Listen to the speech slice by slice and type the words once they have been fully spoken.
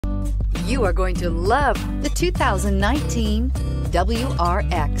You are going to love the 2019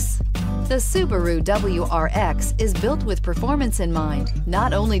 WRX. The Subaru WRX is built with performance in mind.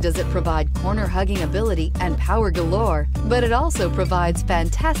 Not only does it provide corner-hugging ability and power galore, but it also provides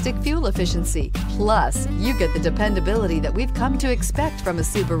fantastic fuel efficiency. Plus, you get the dependability that we've come to expect from a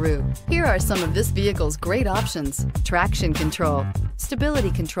Subaru. Here are some of this vehicle's great options: traction control,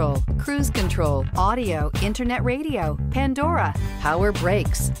 stability control, cruise control, audio, internet radio, Pandora, power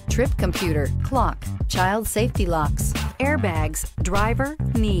brakes, trip computer, clock, child safety locks, airbags, driver,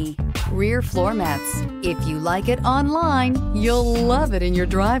 knee, rear floor mats. If you like it online, you'll love it in your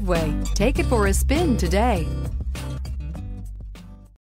driveway. Take it for a spin today.